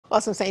Well,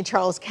 some St.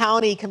 Charles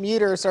County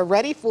commuters are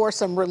ready for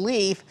some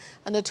relief.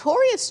 A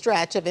notorious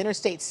stretch of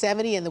Interstate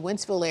 70 in the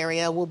Wentzville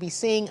area will be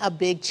seeing a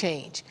big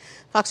change.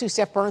 Fox News'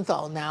 Jeff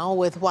Bernthal now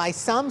with why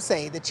some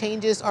say the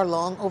changes are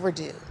long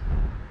overdue.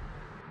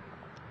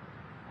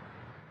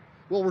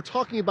 Well, we're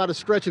talking about a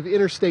stretch of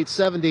Interstate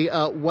 70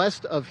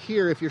 west of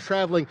here. If you're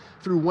traveling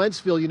through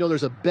Wentzville, you know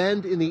there's a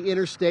bend in the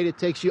interstate. It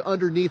takes you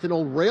underneath an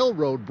old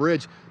railroad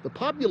bridge. The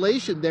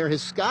population there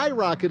has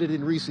skyrocketed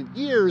in recent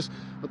years,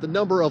 but the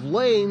number of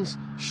lanes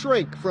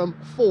shrink from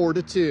 4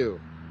 to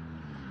 2.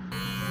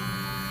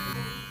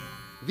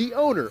 The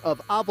owner of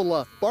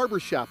Avila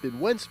Barbershop in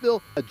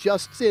Wentzville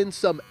adjusts in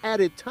some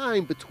added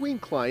time between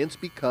clients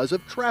because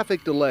of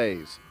traffic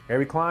delays.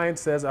 Every client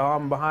says, oh,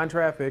 I'm behind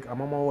traffic, I'm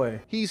on my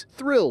way. He's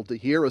thrilled to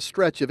hear a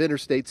stretch of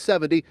Interstate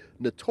 70,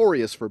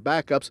 notorious for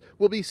backups,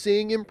 will be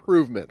seeing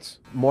improvements.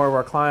 More of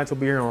our clients will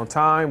be here on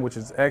time, which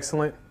is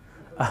excellent.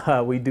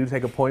 We do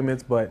take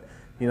appointments, but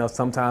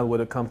sometimes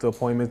when it comes to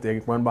appointments, they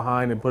run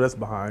behind and put us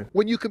behind.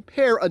 When you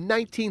compare a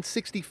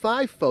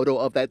 1965 photo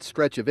of that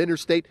stretch of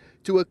interstate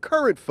to a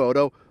current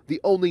photo, the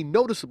only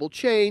noticeable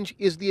change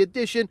is the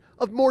addition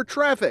of more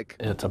traffic.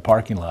 It's a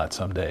parking lot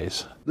some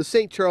days. The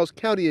St. Charles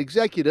County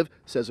executive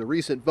says a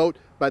recent vote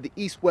by the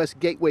East-West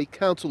Gateway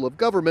Council of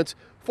Governments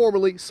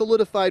formally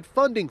solidified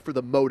funding for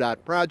the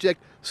MoDOT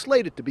project,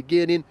 slated to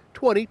begin in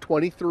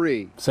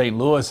 2023. St.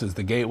 Louis is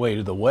the gateway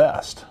to the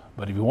west,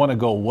 but if you want to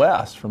go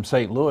west from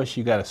St. Louis,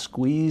 you got to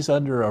squeeze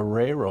under a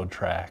railroad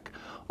track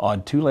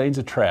on 2 lanes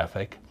of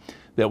traffic.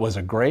 That was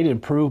a great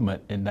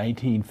improvement in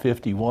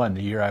 1951,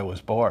 the year I was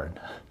born,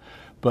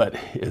 but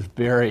is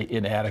very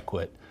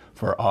inadequate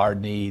for our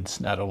needs,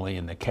 not only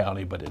in the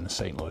county, but in the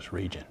St. Louis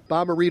region.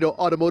 Bommarito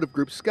Automotive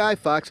Group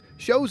Skyfox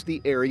shows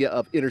the area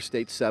of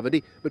Interstate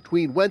 70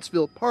 between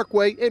Wentzville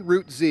Parkway and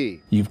Route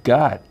Z. You've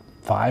got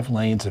 5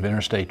 lanes of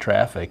interstate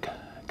traffic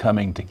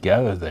coming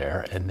together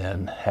there and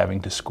then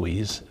having to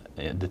squeeze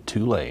into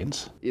 2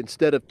 lanes.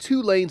 Instead of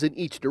 2 lanes in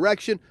each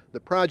direction, the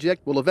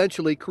project will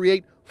eventually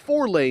create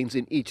 4 lanes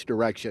in each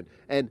direction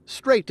and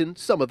straighten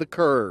some of the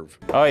curve.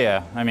 Oh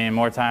yeah,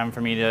 more time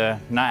for me to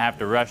not have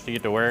to rush to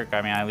get to work.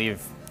 I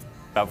leave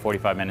about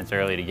 45 minutes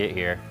early to get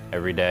here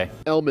every day.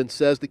 Elman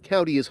says the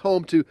county is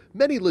home to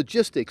many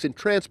logistics and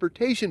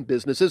transportation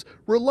businesses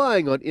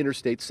relying on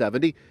Interstate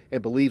 70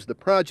 and believes the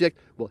project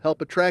will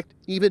help attract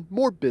even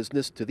more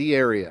business to the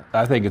area.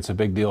 I think it's a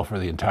big deal for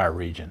the entire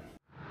region.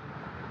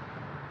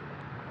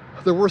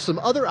 There were some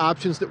other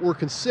options that were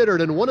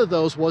considered, and one of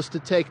those was to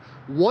take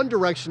one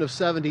direction of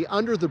 70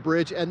 under the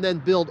bridge and then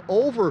build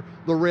over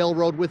the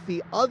railroad with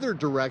the other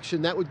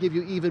direction. That would give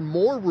you even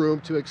more room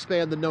to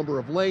expand the number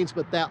of lanes,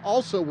 but that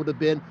also would have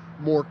been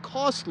more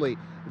costly.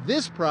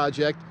 This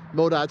project,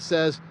 MoDOT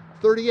says,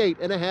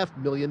 $38.5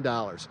 million.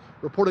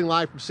 Reporting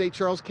live from St.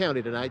 Charles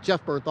County tonight,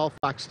 Jeff Bernthal,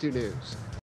 Fox 2 News.